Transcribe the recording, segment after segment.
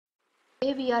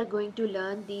Today we are going to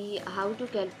learn how to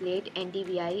calculate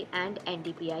NDVI and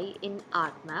NDBI in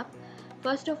ArcMap.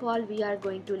 First of all, we are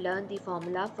going to learn the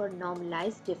formula for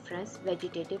Normalized Difference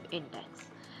Vegetative Index.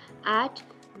 At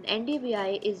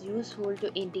NDVI is useful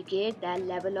to indicate the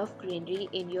level of greenery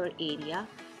in your area.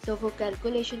 So for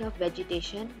calculation of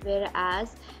vegetation,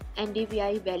 whereas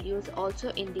NDVI values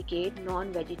also indicate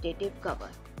non-vegetative cover.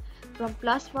 From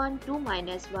 +1 to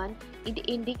 -1, it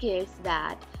indicates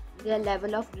that the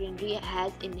level of greenery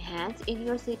has enhanced in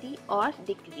your city or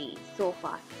decreased so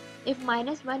far. If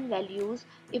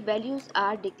if values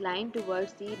are declined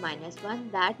towards the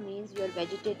 -1, that means your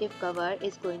vegetative cover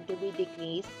is going to be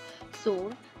decreased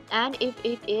soon. And if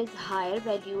it is higher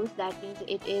values, that means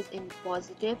it is in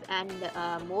positive and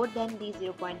more than the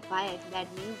 0.5,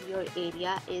 that means your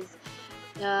area is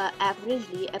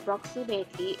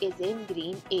approximately is in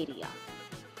green area.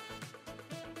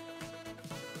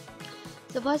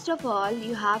 So first of all,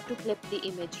 you have to clip the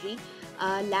imagery.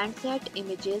 Landsat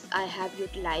Images I have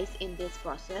utilized in this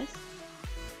process.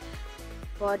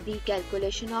 For the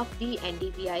calculation of the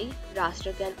NDVI,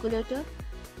 Raster Calculator,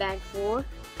 band 4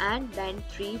 and band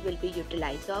 3 will be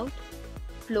utilized out.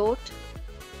 Float,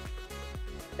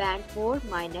 band 4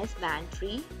 minus band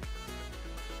 3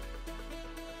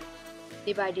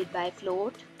 divided by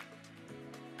float,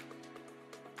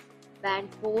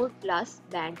 band 4 plus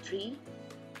band 3.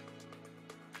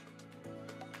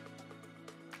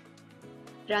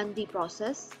 Run the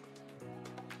process.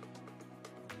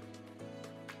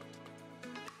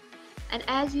 And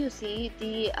as you see,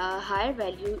 the higher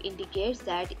value indicates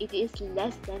that it is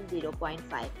less than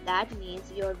 0.5. That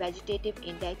means your vegetative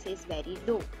index is very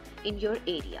low in your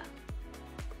area.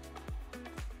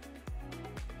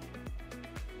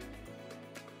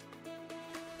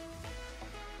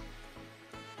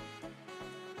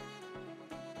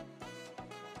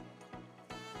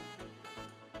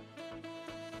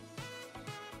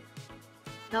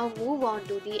 Now move on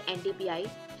to the NDBI,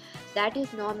 that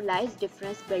is Normalized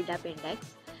Difference Buildup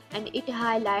Index, and it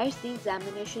highlights the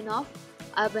examination of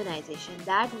urbanization.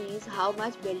 That means how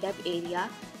much buildup area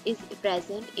is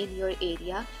present in your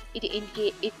area. It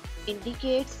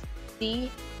indicates the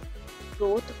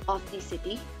growth of the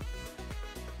city.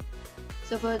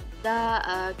 So for the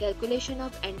calculation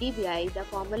of NDBI, the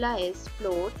formula is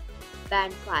float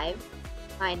band 5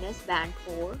 minus band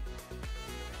 4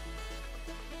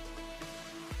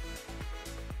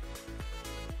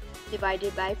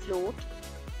 divided by float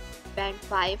band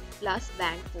 5 plus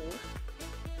band 4.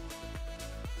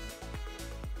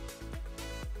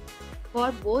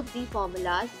 For both the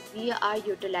formulas, we are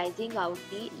utilizing out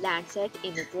the Landsat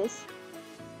Images.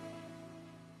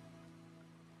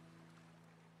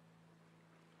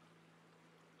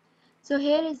 So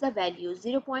here is the value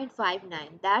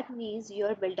 0.59. That means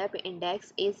your buildup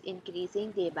index is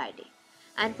increasing day by day.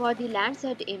 And for the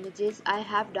Landsat Images, I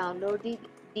have downloaded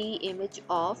the image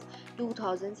of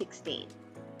 2016.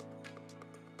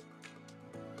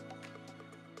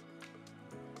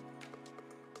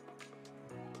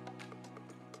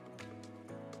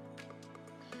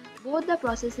 Both the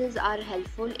processes are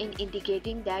helpful in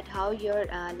indicating that how your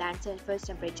land surface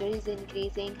temperature is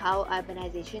increasing, how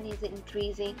urbanization is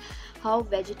increasing, how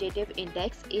vegetative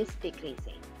index is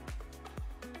decreasing.